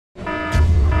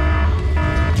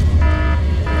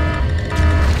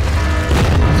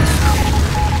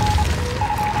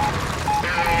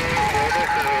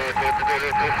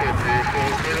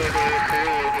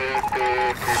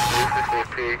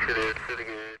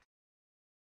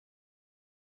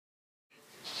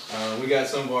we got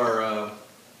some of our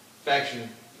faction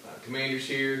commanders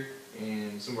here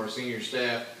and some of our senior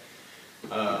staff.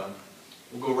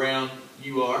 We'll go around.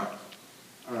 You are?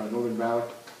 Northern Valley,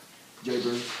 J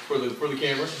Boom. For the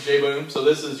camera, J Boom. So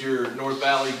this is your North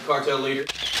Valley cartel leader.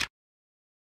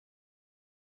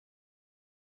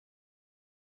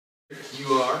 You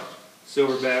are?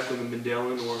 Silverback with the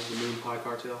Mandela or the Moon Pie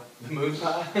Cartel. The Moon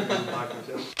Pie? The Moon Pie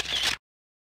Cartel.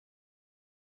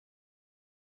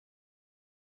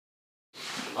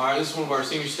 Alright, this is one of our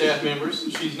senior staff members.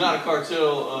 She's not a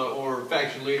cartel or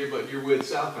faction leader, but you're with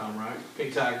SAB4, right?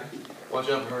 Pink Tiger. Watch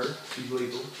out for her. She's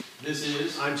lethal. This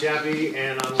is? I'm Chappie,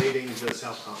 and I'm leading the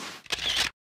SAB4.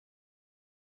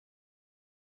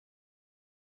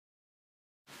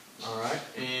 Alright,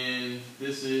 and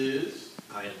this is?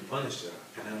 I am the Punisher,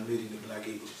 and I'm leading the Black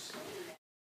Eagles.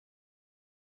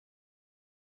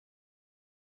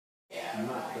 Yeah,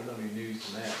 there's no news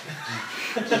from that.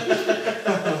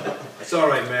 It's all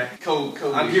right, Matt. I'll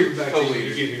give it back to you when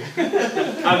you get here.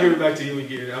 I'll give it back to you when you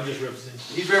get here. I'm just representing.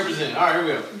 He's representing. All right,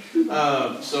 here we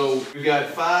go. So we've got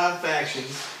 5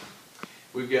 factions.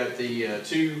 We've got the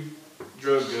 2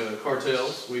 drug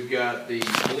cartels. We've got the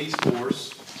police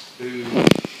force, who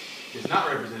is not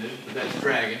represented, but that's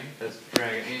Dragon. That's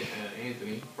Dragon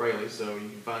Anthony Fraley. So you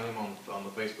can find him on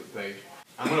the Facebook page.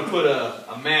 I'm going to put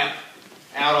a map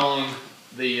out on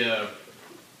the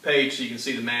page so you can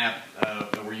see the map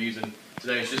that we're using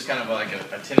today. It's just kind of like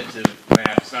a tentative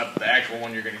map. It's not the actual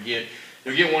one you're going to get.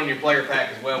 You'll get one in your player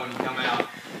pack as well when you come out.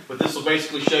 But this will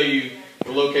basically show you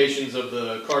the locations of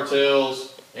the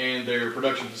cartels and their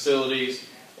production facilities,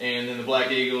 and then the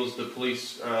Black Eagles, the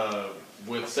police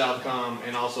with Southcom,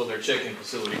 and also their check-in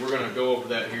facility. We're going to go over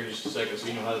that here in just a second so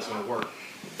you know how that's going to work.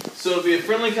 So it'll be a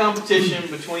friendly competition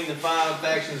between the 5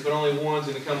 factions, but only one's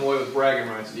going to come away with bragging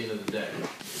rights at the end of the day.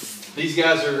 These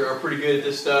guys are pretty good at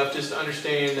this stuff. Just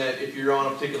understand that if you're on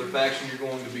a particular faction, you're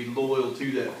going to be loyal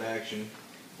to that faction.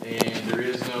 And there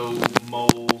is no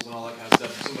moles and all that kind of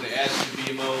stuff. If somebody asks you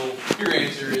to be a mole, your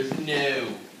answer is no.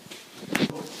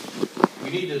 We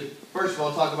need to, first of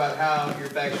all, talk about how your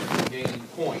faction can gain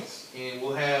points. And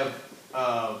we'll have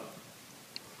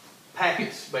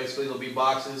packets, basically. There'll be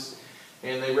boxes,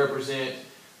 and they represent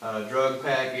drug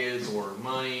packets or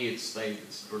money. It's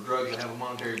for drugs that have a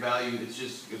monetary value.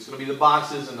 It's going to be the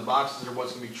boxes, and the boxes are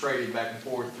what's going to be traded back and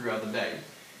forth throughout the day.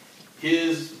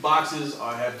 His boxes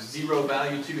have 0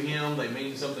 value to him. They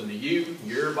mean something to you.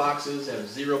 Your boxes have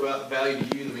 0 value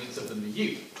to you. They mean something to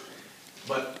you.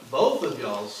 But both of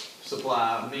y'all's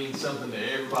supply means something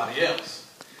to everybody else.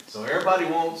 So everybody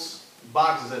wants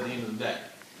boxes at the end of the day.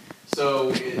 So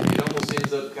it almost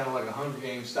ends up kind of like a Hunger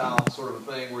Games style sort of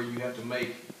a thing where you have to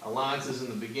make alliances in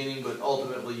the beginning, but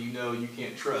ultimately you know you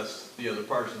can't trust the other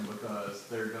person because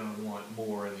they're going to want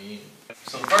more in the end.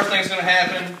 So the first thing that's going to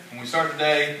happen when we start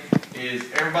today is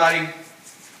everybody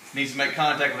needs to make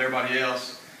contact with everybody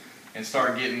else and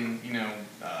start getting,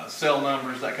 cell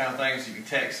numbers, that kind of thing, so you can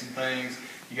text and things.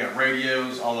 You got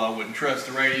radios, although I wouldn't trust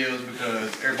the radios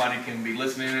because everybody can be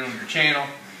listening in on your channel.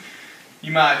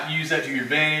 You might use that to your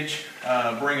advantage.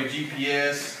 Bring a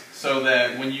GPS so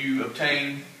that when you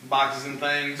obtain boxes and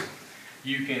things,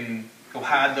 you can go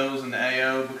hide those in the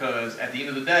AO, because at the end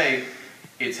of the day,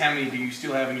 it's how many do you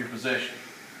still have in your possession.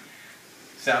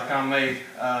 Southcom may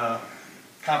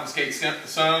confiscate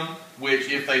some, which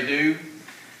if they do,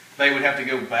 they would have to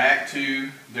go back to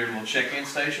their little check-in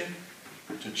station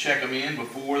to check them in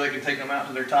before they can take them out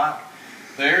to their TOC.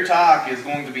 Their TOC is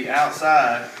going to be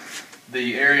outside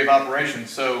the area of operation,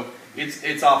 so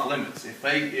it's off limits. If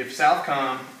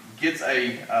Southcom gets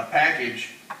a package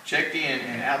checked in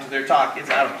and out to their TOC, it's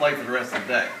out of play for the rest of the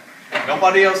day.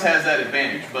 Nobody else has that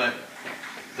advantage, but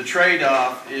the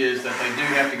trade-off is that they do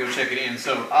have to go check it in.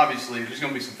 So obviously there's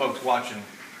going to be some folks watching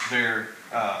their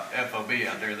FOB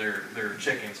out there, their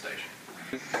check-in station.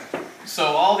 So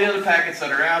all the other packets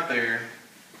that are out there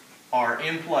are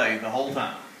in play the whole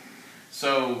time.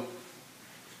 So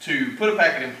to put a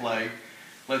packet in play,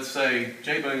 let's say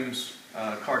J Boom's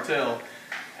cartel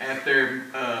at their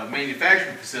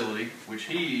manufacturing facility, which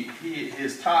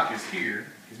his TOC is here,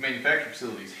 his manufacturing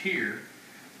facility is here,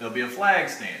 there'll be a flag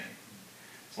standing.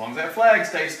 As long as that flag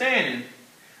stays standing,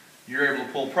 you're able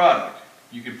to pull product.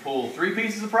 You can pull 3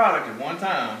 pieces of product at one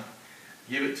time,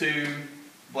 give it to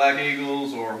Black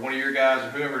Eagles or one of your guys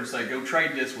or whoever and say, go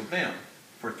trade this with them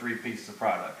for 3 pieces of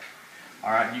product.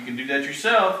 Alright, you can do that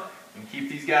yourself and keep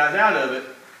these guys out of it,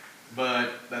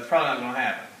 but that's probably not going to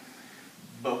happen.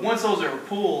 But once those are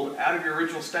pulled out of your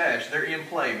original stash, they're in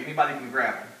play. Anybody can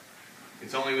grab them.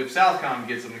 It's only if Southcom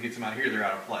gets them and gets them out here, they're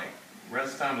out of play. The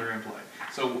rest of the time, they're in play.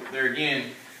 So they're,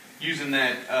 again, using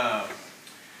that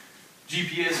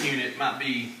GPS unit might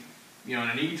be, you know,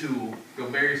 in an E-tool, go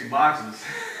bury some boxes,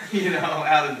 you know,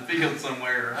 out in the field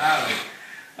somewhere or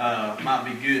highway, might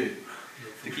be good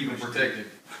to keep them protected.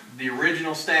 The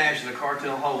original stash the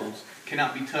cartel holds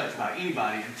cannot be touched by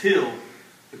anybody until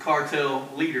the cartel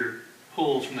leader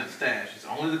pulls from that stash. It's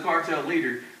only the cartel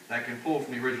leader that can pull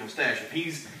from the original stash. If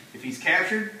he's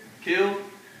captured, killed,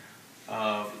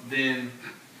 then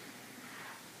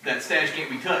that stash can't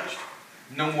be touched.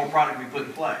 No more product can be put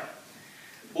in play.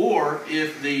 Or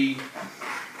if the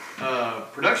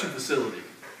production facility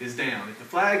is down, if the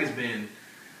flag has been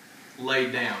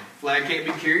laid down, flag can't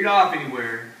be carried off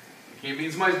anywhere, it can't be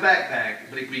in somebody's backpack,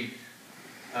 but it can be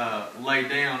laid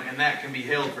down, and that can be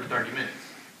held for 30 minutes.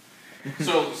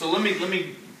 So let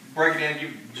me break it down to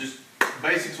you, just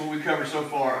basics what we covered so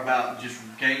far about just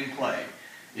gameplay,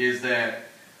 is that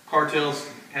cartels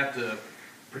have to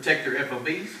protect their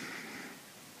FOBs.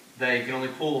 They can only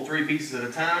pull 3 pieces at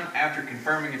a time after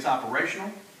confirming it's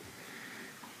operational.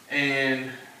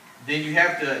 And then you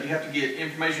have to get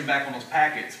information back on those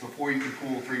packets before you can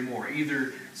pull 3 more.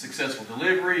 Either successful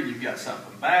delivery, you've got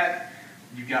something back,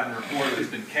 you've gotten a report that it's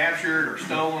been captured or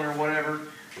stolen or whatever,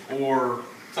 or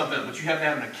something. But you have to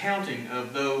have an accounting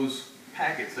of those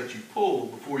packets that you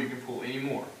pulled before you can pull any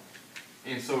more.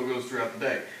 And so it goes throughout the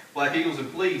day. Black Eagles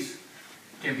and police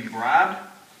can be bribed.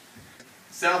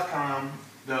 Southcom,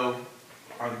 though,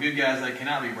 are the good guys. They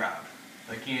cannot be bribed.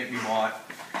 They can't be bought.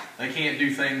 They can't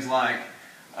do things like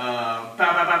pow,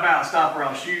 pow, pow, pow, stop or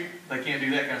I'll shoot. They can't do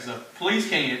that kind of stuff. Police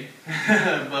can,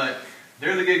 but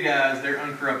they're the good guys. They're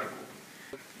uncorruptible.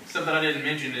 Something I didn't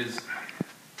mention is,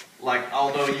 like,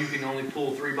 although you can only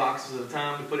pull 3 boxes at a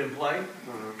time to put in play,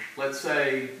 let's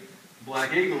say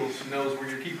Black Eagles knows where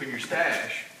you're keeping your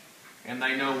stash, and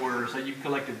they know where, say you've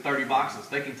collected 30 boxes,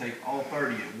 they can take all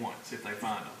 30 at once if they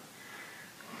find them.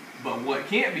 But what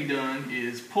can't be done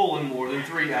is pulling more than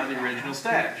 3 out of the original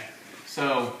stash.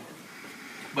 So,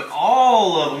 but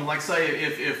all of them, like say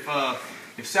if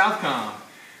Southcom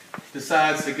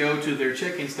decides to go to their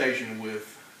check-in station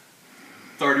with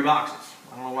 30 boxes,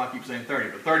 I don't know why I keep saying 30,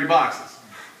 but 30 boxes,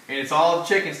 and it's all at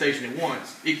the check-in station at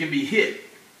once, it can be hit.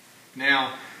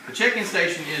 Now, the check-in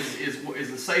station is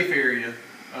the safe area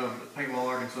of Paintball,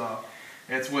 Arkansas.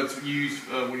 That's what's used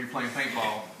when you're playing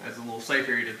paintball as a little safe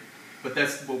area. But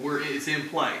that's what it's in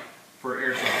play for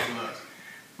airsoft with us.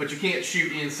 But you can't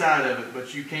shoot inside of it,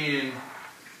 but you can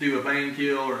do a bang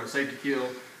kill or a safety kill,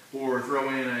 or throw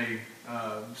in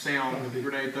a sound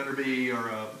grenade, thunder bee, or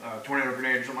a tornado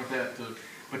grenade or something like that.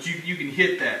 But you can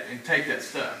hit that and take that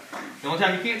stuff. The only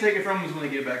time you can't take it from them is when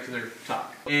they get back to their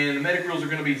TOC. And the medic rules are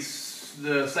going to be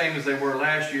the same as they were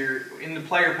last year. In the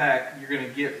player pack, you're going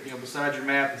to get, besides your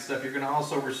map and stuff, you're going to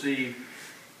also receive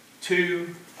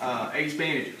 2 ace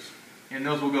bandages. And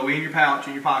those will go in your pouch,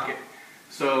 in your pocket.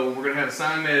 So we're going to have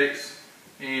assigned medics,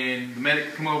 and the medic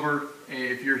will come over, and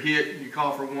if you're hit, you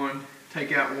call for one,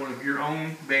 take out one of your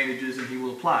own bandages, and he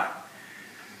will apply it.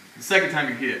 The second time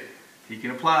you're hit, he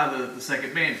can apply the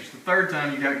second bandage. The third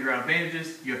time you're out of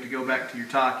bandages, you have to go back to your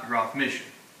TOC, you're off mission.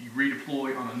 You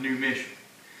redeploy on a new mission.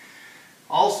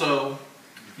 Also,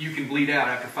 you can bleed out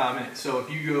after 5 minutes. So if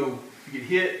you get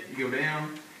hit, you go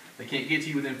down, they can't get to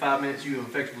you within 5 minutes, you have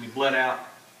effectively bled out,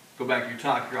 go back to your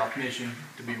TOC, you're off mission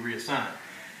to be reassigned.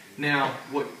 Now,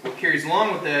 what carries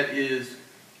along with that is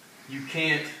you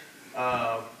can't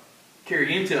carry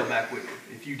intel back with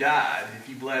you. If you died, if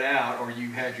you bled out, or you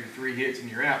had your 3 hits and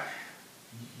you're out,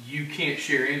 you can't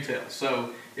share intel.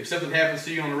 So if something happens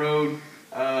to you on the road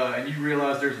and you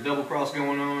realize there's a double cross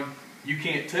going on, you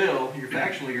can't tell your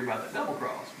faction leader about that double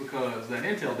cross because that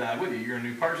intel died with you. You're a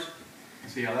new person.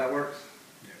 See how that works?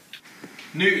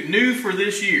 Yeah. New for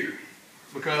this year,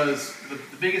 because the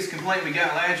biggest complaint we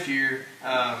got last year,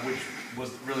 which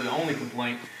was really the only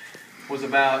complaint, was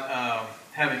about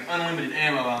having unlimited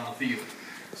ammo out on the field.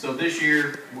 So this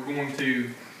year we're going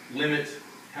to limit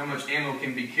how much ammo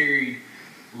can be carried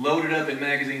loaded up in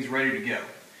magazines ready to go.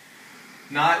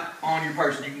 Not on your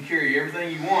person. You can carry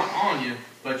everything you want on you,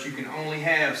 but you can only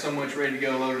have so much ready to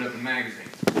go loaded up in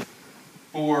magazines.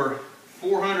 For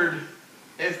 400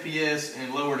 FPS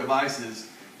and lower devices,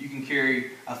 you can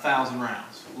carry 1,000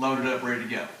 rounds loaded up ready to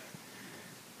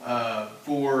go.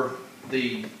 For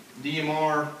the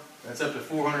DMR, that's up to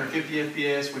 450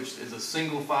 FPS, which is a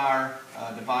single fire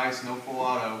device, no full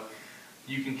auto.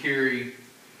 You can carry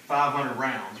 500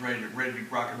 rounds ready to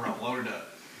rock and roll, loaded up.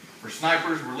 For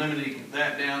snipers, we're limiting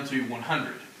that down to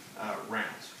 100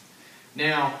 rounds.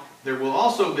 Now, there will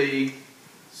also be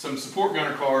some support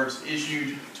gunner cards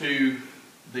issued to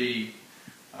the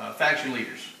faction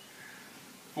leaders.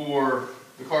 For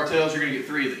the cartels, you're going to get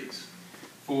 3 of these.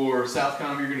 For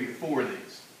Southcom, you're going to get 4 of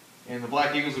these. And the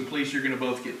Black Eagles and Police, you're going to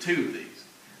both get 2 of these.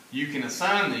 You can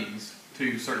assign these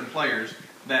to certain players.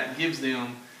 That gives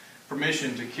them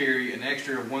permission to carry an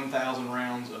extra 1,000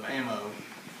 rounds of ammo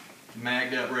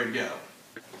magged up, ready to go.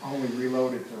 Only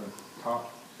reloaded to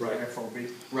top Right. FOB.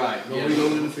 Right. No yeah.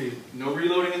 reloading in the field. No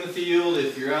reloading in the field.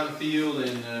 If you're out in the field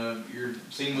and you're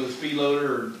seen with a speed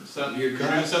loader or something, you're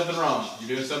doing something wrong.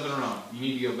 You're doing something wrong. You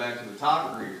need to go back to the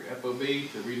top or your FOB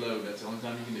to reload. That's the only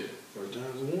time you can do it. First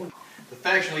time's a warning. The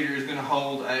faction leader is going to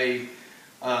hold a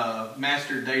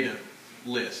master data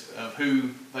list of who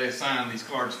they assign these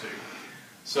cards to.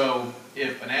 So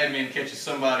if an admin catches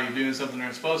somebody doing something they're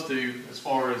not supposed to, as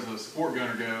far as the support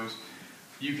gunner goes,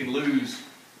 you can lose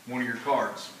one of your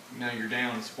cards. Now you're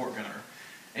down a support gunner.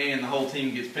 And the whole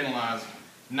team gets penalized,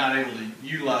 not able to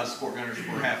utilize support gunners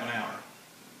for half an hour.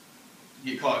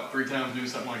 You get caught 3 times doing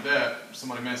something like that,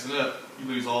 somebody messing up, you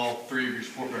lose all 3 of your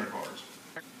support gunner cards.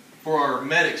 For our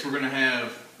medics, we're going to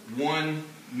have 1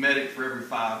 medic for every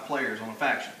 5 players on a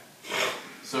faction.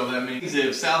 So that means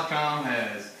if Southcom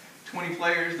has 20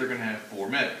 players, they're going to have 4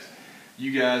 medics.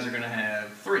 You guys are going to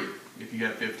have 3 if you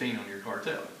have 15 on your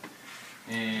cartel.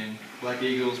 And Black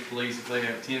Eagles, Police, if they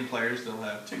have 10 players, they'll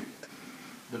have 2.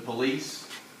 The Police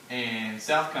and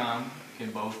Southcom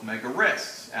can both make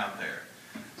arrests out there.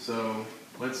 So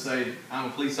let's say I'm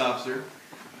a police officer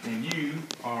and you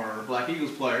are a Black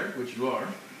Eagles player, which you are,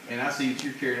 and I see that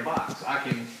you're carrying a box. I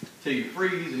can tell you to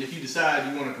freeze, and if you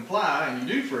decide you want to comply and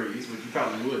you do freeze, which you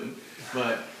probably wouldn't,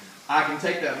 but I can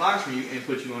take that box from you and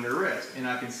put you under arrest, and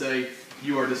I can say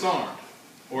you are disarmed,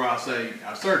 or I'll say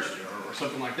I've searched you, or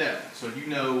something like that. So you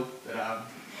know that I've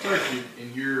searched you,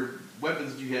 and your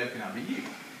weapons that you have cannot be used.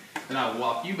 Then I will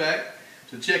walk you back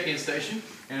to the check-in station,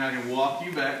 and I can walk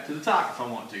you back to the top if I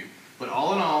want to. But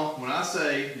all in all, when I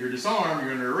say you're disarmed,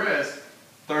 you're under arrest,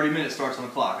 30 minutes starts on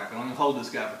the clock. I can only hold this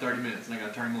guy for 30 minutes, and I got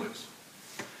to turn him loose.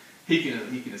 He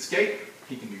can escape,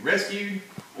 he can be rescued,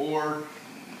 or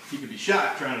he could be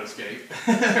shot trying to escape,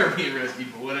 or being rescued,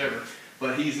 or whatever.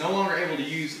 But he's no longer able to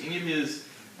use any of his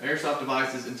airsoft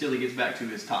devices until he gets back to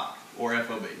his TOC, or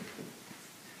FOB.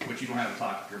 Which you don't have a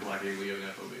TOC if you're a Black Eagle, you have an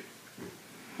FOB.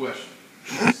 Question?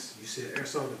 You said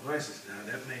airsoft devices.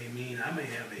 Now that may mean I may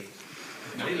have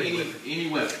a No, melee weapon. any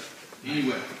weapon. Any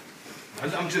weapon.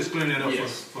 I'm just clearing that up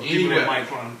Yes. for Any people that weapon.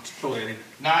 might want to throw that in.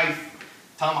 Knife,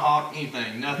 tomahawk,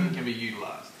 anything, nothing can be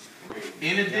utilized.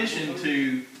 In addition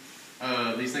to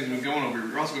these things we've been going over,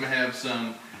 we're also going to have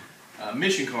some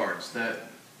mission cards that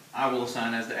I will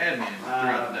assign as the admin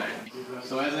throughout the day.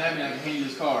 So as an admin, I can hand you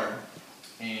this card,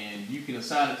 and you can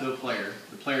assign it to a player.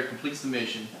 The player completes the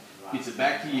mission, gets it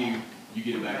back to you, you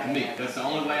get it back to me. That's the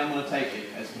only way I'm going to take it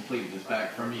as completed, is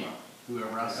back from you,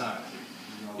 whoever I assign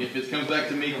it to. If it comes back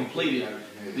to me completed,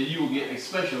 then you will get a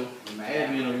special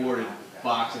admin awarded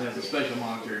box that has a special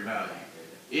monetary value.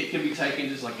 It can be taken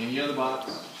just like any other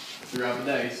box throughout the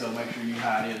day, so make sure you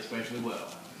hide it especially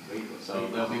well. So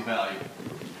they'll be valuable.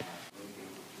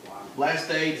 Last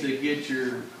day to get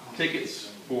your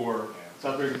tickets for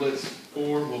South American Blitz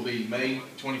 4 will be May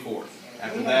 24th.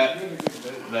 After that,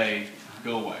 they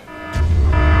go away.